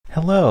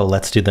Hello,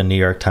 let's do the New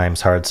York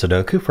Times Hard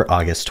Sudoku for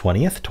August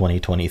 20th,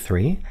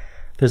 2023.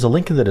 There's a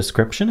link in the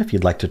description if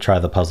you'd like to try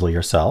the puzzle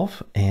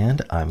yourself,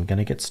 and I'm going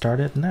to get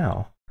started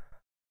now.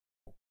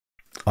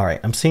 All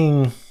right, I'm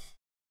seeing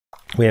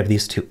we have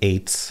these two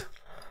 8s,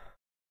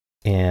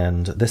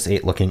 and this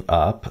 8 looking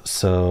up,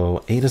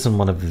 so 8 is in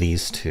one of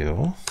these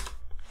two.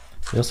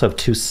 We also have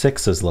two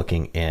 6s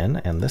looking in,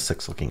 and this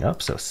 6 looking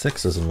up, so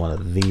 6 is in one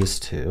of these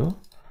two.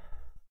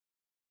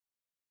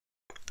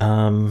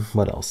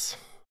 What else?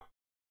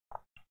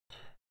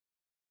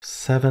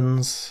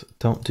 7s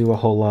don't do a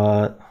whole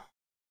lot.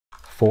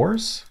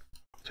 4s?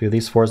 So we have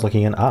these 4s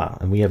looking in.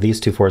 And we have these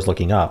two 4s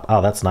looking up.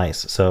 Oh, that's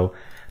nice. So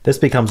this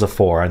becomes a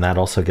 4, and that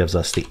also gives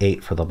us the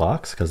 8 for the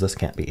box, because this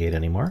can't be 8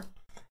 anymore.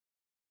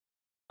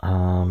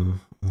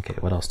 Okay,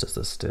 what else does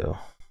this do?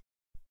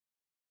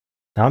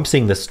 Now I'm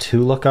seeing this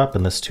 2 look up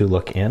and this 2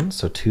 look in,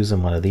 so 2's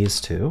in one of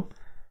these two.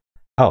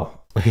 Oh,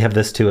 we have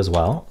this 2 as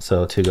well,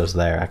 so 2 goes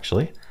there,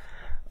 actually.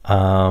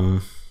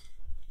 I'm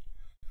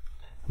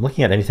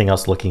looking at anything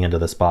else looking into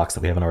this box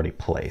that we haven't already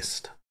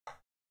placed.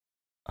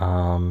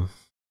 Okay,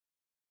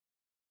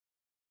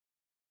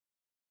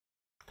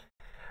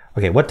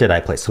 what did I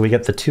place? So we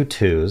get the two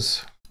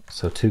 2s,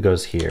 so 2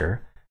 goes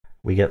here.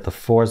 We get the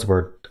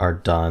 4s are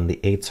done,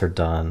 the 8s are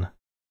done.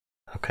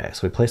 Okay,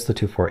 so we place the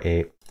 2, 4,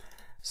 8.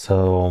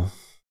 So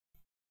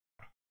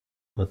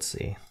let's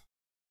see.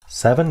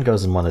 7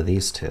 goes in one of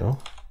these two.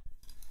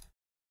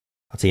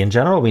 Let's see, in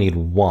general we need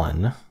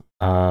 1.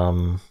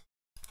 1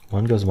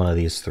 goes in one of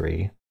these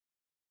 3.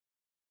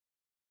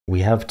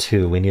 We have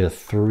 2. We need a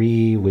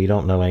 3. We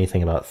don't know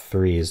anything about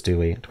 3s, do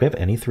we? Do we have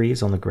any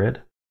 3s on the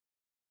grid?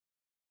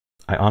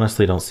 I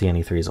honestly don't see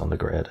any 3s on the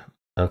grid.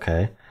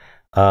 Okay.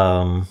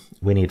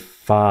 We need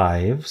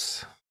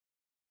 5s.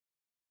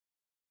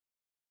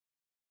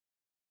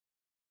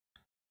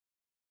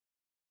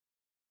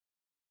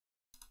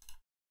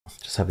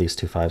 Just have these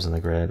two 5s in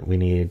the grid. We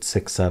need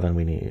 6, 7.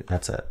 We need,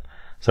 that's it.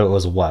 So it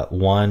was what?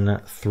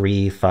 1,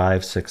 3,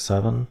 5, 6,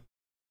 7?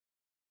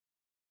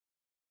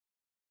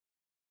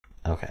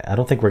 Okay, I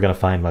don't think we're going to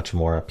find much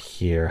more up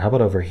here. How about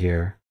over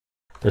here?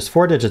 There's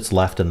 4 digits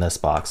left in this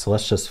box, so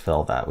let's just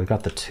fill that. We've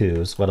got the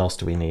 2s. What else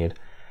do we need?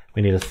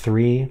 We need a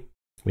 3.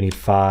 We need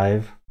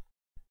 5.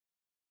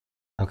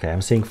 Okay,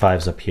 I'm seeing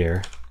 5s up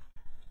here.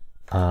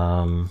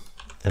 And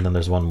then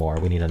there's one more.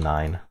 We need a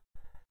 9.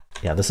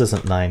 Yeah, this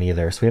isn't 9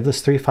 either. So we have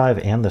this 3, 5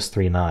 and this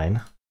 3,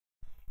 9.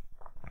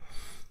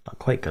 Not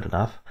quite good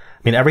enough.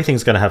 I mean,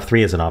 everything's going to have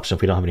 3 as an option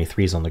if we don't have any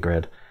 3s on the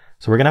grid.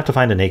 So we're going to have to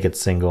find a naked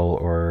single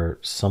or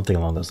something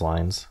along those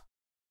lines.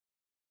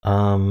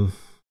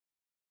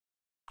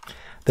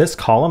 This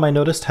column I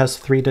noticed has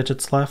 3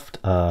 digits left.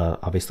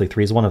 Obviously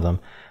 3 is one of them.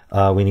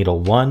 We need a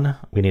 1,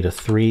 we need a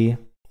 3,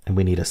 and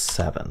we need a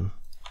 7.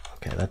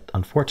 Okay, that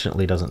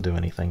unfortunately doesn't do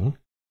anything.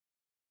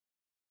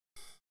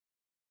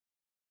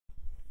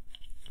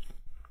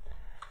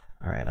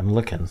 All right, I'm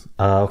looking.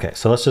 Okay,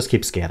 so let's just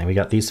keep scanning. We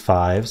got these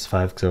 5s.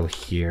 5 go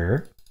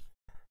here.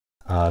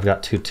 I've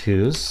got 2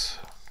 2s.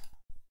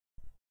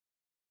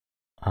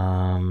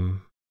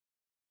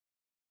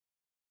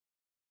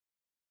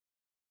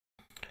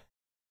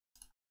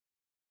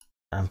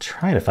 I'm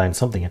trying to find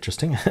something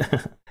interesting.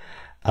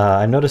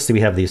 I noticed that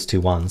we have these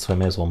 2 1s, so I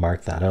may as well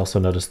mark that. I also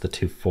noticed the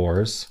 2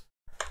 4s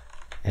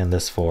and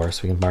this 4,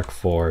 so we can mark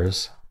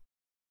 4s.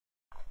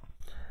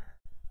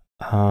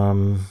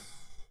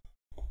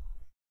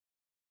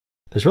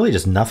 There's really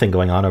just nothing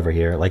going on over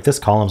here. Like this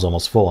column's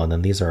almost full, and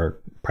then these are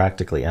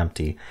practically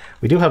empty.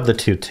 We do have the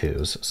 2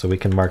 2s, so we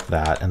can mark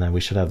that, and then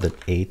we should have the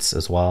 8s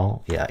as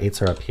well. Yeah,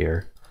 8s are up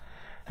here,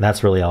 and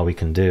that's really all we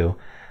can do.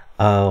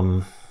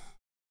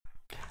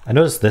 I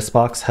noticed this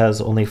box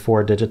has only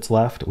 4 digits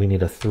left. We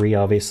need a 3,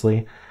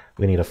 obviously.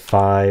 We need a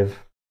 5,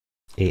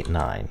 8,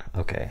 9.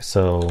 Okay,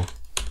 so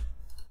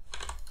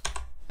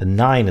the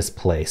 9 is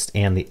placed,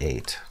 and the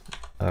 8.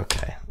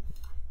 Okay.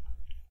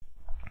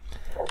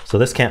 So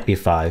this can't be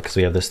 5 because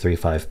we have this 3,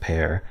 5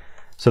 pair.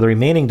 So the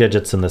remaining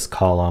digits in this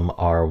column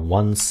are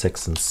 1,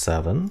 6, and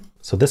 7.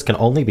 So this can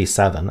only be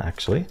 7,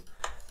 actually.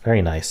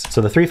 Very nice. So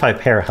the 3, 5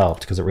 pair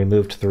helped because it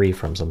removed 3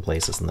 from some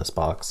places in this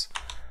box.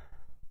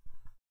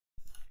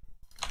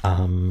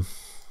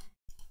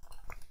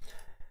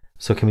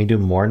 So can we do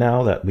more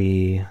now that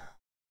we...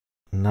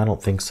 I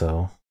don't think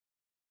so.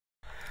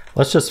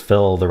 Let's just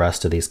fill the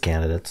rest of these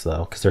candidates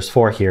though, because there's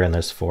 4 here and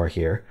there's 4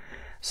 here.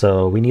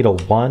 So we need a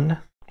 1,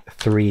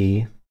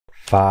 3,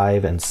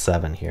 5, and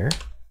 7 here.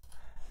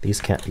 These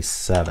can't be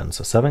 7,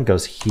 so 7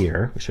 goes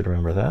here. We should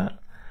remember that.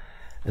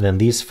 And then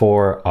these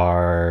 4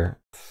 are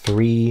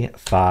 3,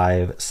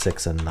 5,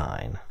 6, and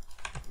 9.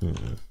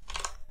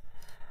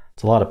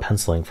 It's a lot of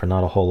penciling for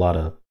not a whole lot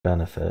of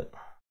benefit.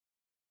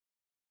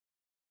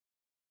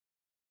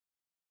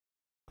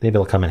 Maybe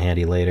it'll come in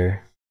handy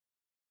later.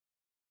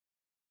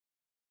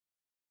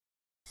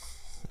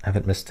 I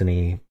haven't missed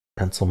any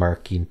pencil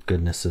marky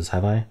goodnesses,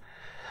 have I?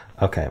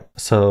 Okay,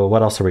 so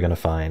what else are we going to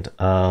find?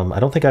 I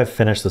don't think I've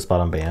finished this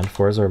bottom band.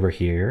 4s are over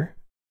here.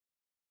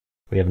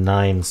 We have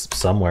 9s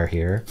somewhere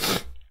here.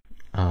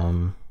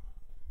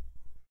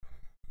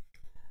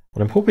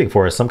 What I'm hoping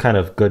for is some kind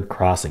of good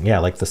crossing. Yeah,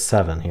 like the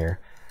 7 here.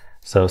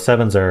 So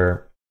sevens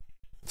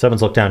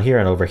look down here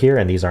and over here,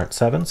 and these aren't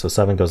 7, so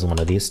 7 goes in one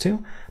of these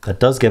two. That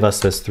does give us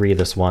this 3,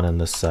 this 1, and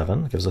this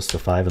 7. Gives us the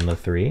 5 and the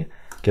 3.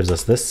 Gives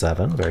us this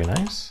 7. Very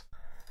nice.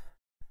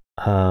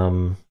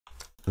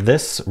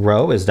 This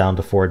row is down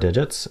to 4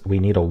 digits. We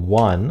need a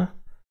 1.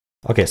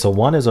 Okay, so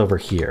 1 is over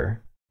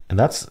here, and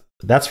that's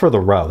for the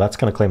row. That's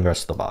going to claim the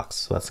rest of the box,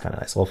 so that's kind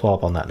of nice. We'll follow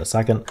up on that in a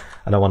second.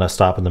 I don't want to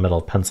stop in the middle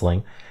of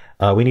penciling.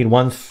 We need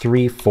 1,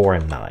 3, 4,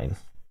 and 9.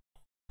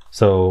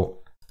 So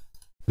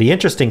the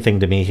interesting thing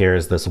to me here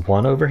is this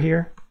 1 over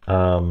here.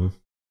 So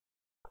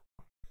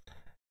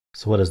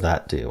what does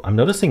that do? I'm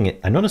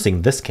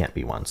noticing this can't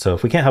be 1. So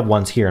if we can't have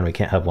 1s here and we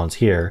can't have 1s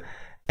here,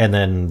 and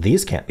then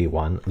these can't be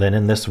 1, then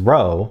in this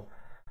row,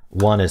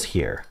 1 is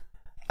here.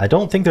 I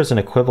don't think there's an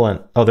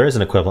equivalent. Oh, there is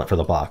an equivalent for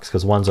the box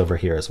because 1's over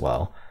here as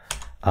well.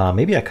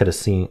 Maybe I could have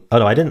seen. Oh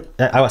no, I didn't.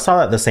 I saw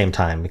that at the same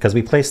time because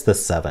we placed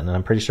this 7, and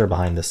I'm pretty sure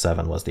behind this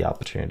 7 was the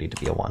opportunity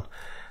to be a 1.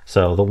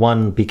 So the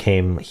 1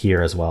 became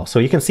here as well. So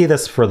you can see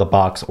this for the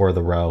box or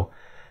the row,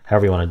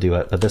 however you want to do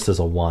it. But this is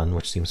a 1,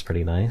 which seems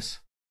pretty nice.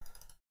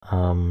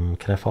 Can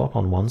I follow up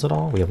on 1s at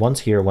all? We have 1s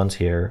here, 1s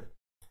here,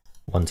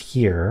 1s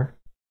here.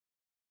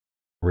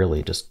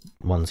 Really, just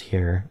 1s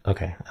here.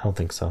 Okay, I don't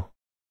think so.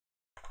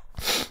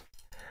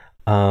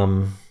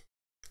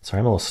 Sorry,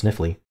 I'm a little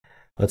sniffly.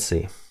 Let's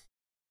see.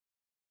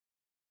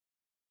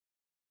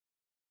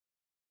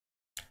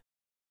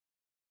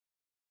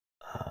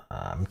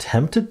 I'm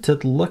tempted to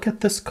look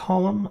at this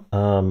column.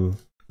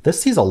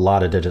 This sees a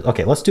lot of digits.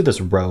 Okay, let's do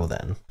this row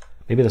then.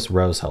 Maybe this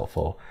row is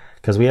helpful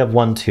because we have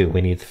 1, 2.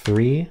 We need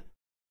 3,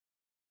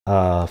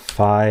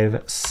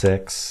 5,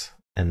 6,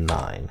 and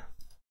 9.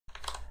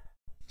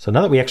 So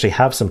now that we actually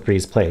have some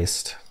 3s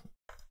placed,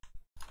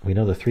 we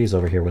know the 3's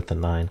over here with the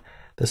 9.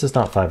 This is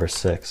not 5 or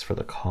 6 for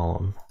the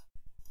column.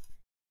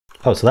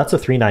 Oh, so that's a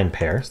 3, 9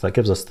 pair. So that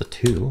gives us the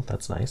 2.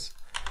 That's nice.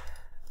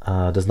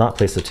 Does not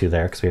place the 2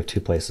 there because we have 2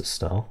 places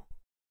still.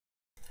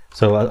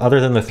 So other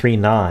than the 3,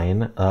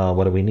 9,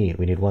 what do we need?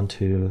 We need 1,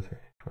 2, 3,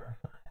 4,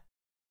 5.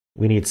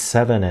 We need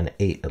 7 and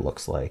 8, it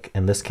looks like.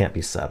 And this can't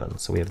be 7.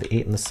 So we have the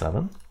 8 and the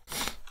 7.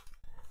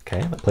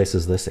 Okay, that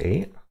places this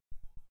 8.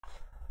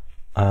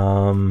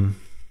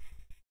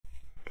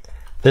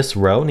 This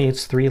row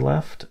needs 3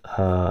 left.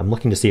 I'm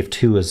looking to see if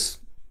 2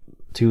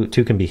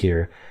 can be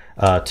here.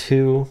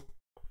 2,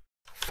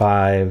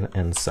 5,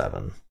 and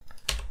 7.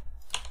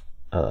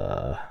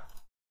 I'm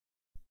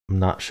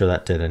not sure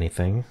that did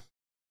anything.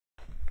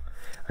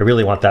 I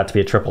really want that to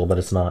be a triple, but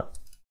it's not.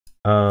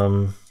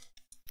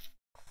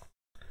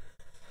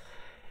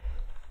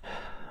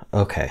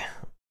 Okay.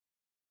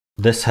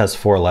 This has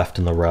 4 left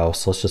in the row,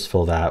 so let's just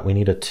fill that. We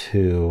need a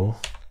 2,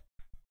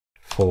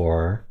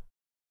 4,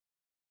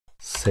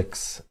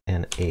 6,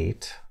 and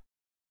 8.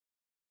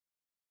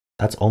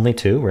 That's only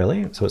 2,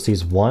 really? So it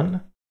sees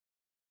 1.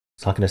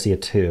 It's not going to see a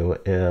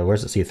 2. Where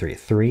does it see a 3?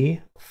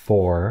 3,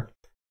 4,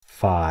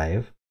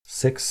 5,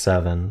 6,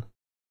 7,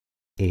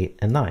 8,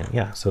 and 9.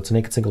 Yeah, so it's a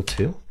naked single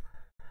 2.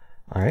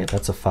 All right,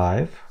 that's a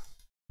 5.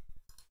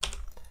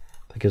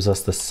 That gives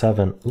us the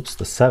 7. Oops,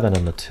 the 7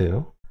 and the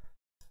 2.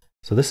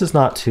 So this is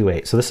not 2,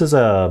 8. So this is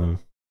a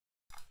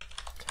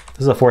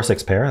 4,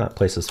 6 pair. That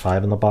places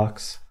 5 in the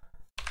box.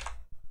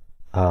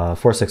 4,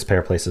 6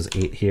 pair places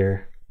 8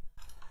 here.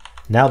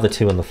 Now the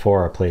 2 and the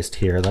 4 are placed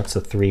here. That's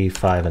a 3,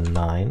 5, and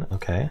 9.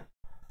 Okay.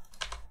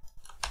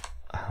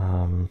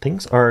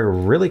 Things are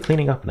really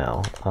cleaning up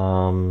now.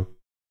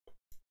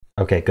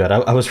 Okay, good.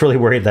 I was really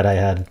worried that I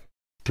had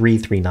 3,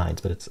 3,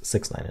 9s, but it's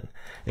 6, 9, and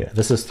yeah,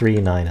 this is 3,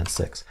 9, and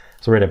 6.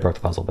 So right, I broke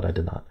the puzzle, but I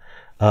did not.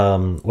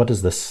 What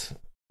does this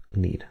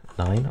need?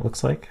 9, it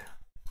looks like.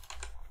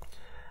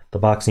 The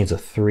box needs a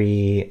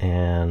 3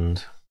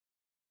 and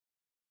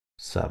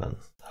 7.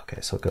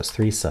 Okay, so it goes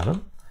 3,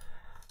 7.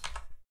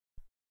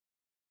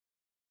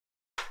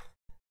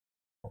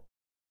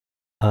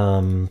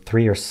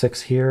 Three or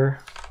 6 here.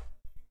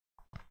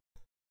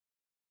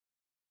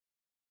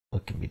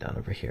 What can be done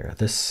over here?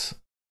 This,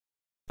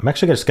 I'm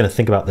actually just going to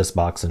think about this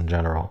box in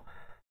general.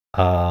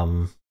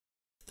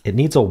 It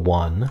needs a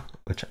 1,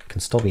 which can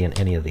still be in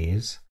any of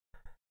these.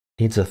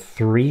 It needs a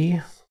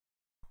 3,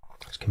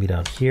 which can be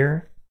down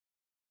here.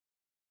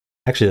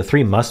 Actually, the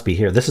 3 must be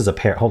here. This is a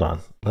pair. Hold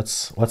on.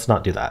 Let's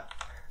not do that.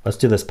 Let's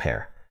do this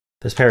pair.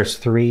 This pair is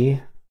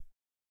 3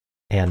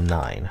 and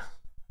 9.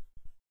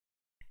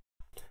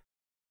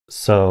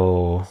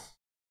 So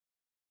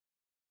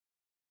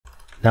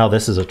now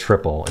this is a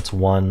triple. It's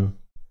 1,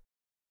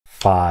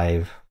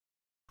 5,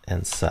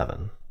 and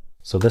 7.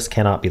 So this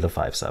cannot be the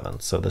 5, 7.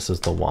 So this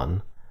is the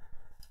 1.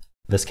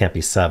 This can't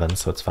be 7,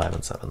 so it's 5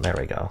 and 7. There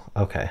we go.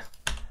 Okay.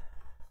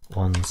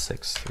 1,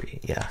 6, 3.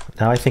 Yeah.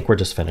 Now I think we're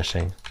just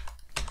finishing.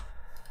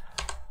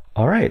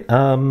 All right.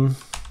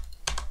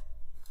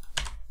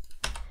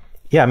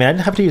 Yeah, I mean, I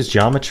didn't have to use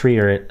geometry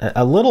or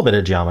a little bit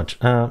of geometry.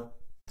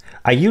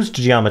 I used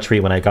geometry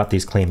when I got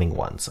these claiming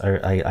ones.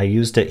 I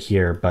used it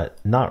here,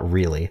 but not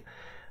really.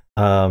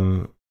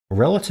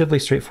 Relatively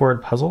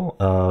straightforward puzzle.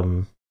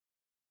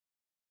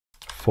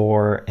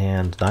 4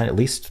 and 9, at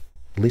least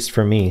least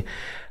for me.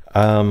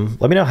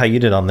 Let me know how you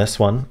did on this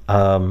one.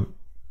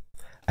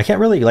 I can't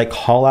really like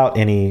haul out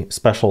any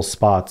special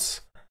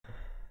spots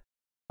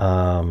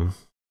that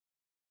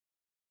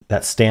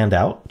stand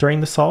out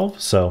during the solve,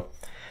 so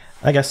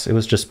I guess it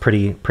was just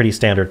pretty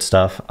standard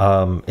stuff.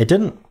 It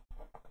didn't.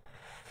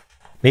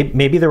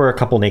 Maybe there were a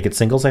couple naked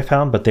singles I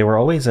found, but they were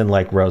always in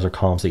like rows or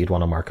columns that you'd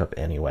want to mark up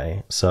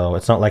anyway. So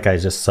it's not like I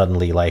just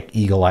suddenly like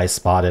eagle eye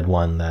spotted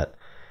one that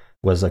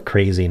was a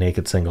crazy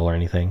naked single or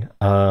anything.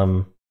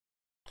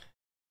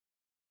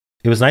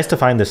 It was nice to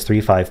find this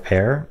 3-5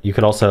 pair. You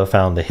could also have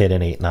found the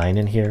hidden 8-9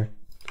 in here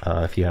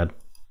if you had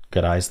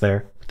good eyes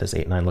there with this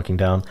 8-9 looking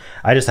down.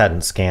 I just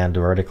hadn't scanned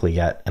vertically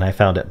yet, and I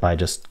found it by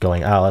just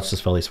going, oh, let's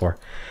just fill these 4.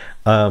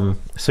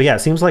 So yeah, it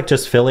seems like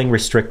just filling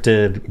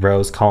restricted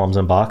rows, columns,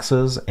 and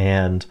boxes,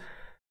 and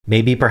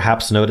maybe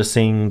perhaps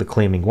noticing the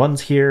claiming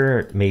 1s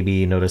here,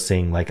 maybe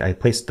noticing, like I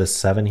placed the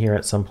 7 here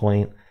at some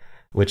point,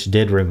 which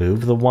did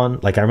remove the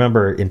 1. Like I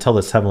remember until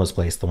the 7 was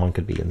placed, the 1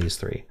 could be in these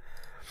 3.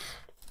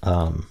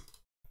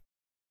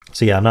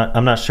 So yeah,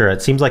 I'm not sure.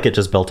 It seems like it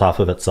just built off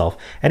of itself.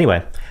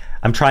 Anyway,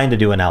 I'm trying to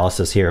do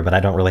analysis here, but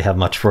I don't really have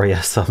much for you,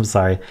 so I'm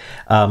sorry.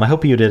 I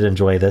hope you did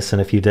enjoy this, and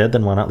if you did,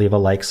 then why not leave a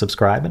like,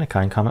 subscribe, and a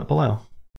kind comment below.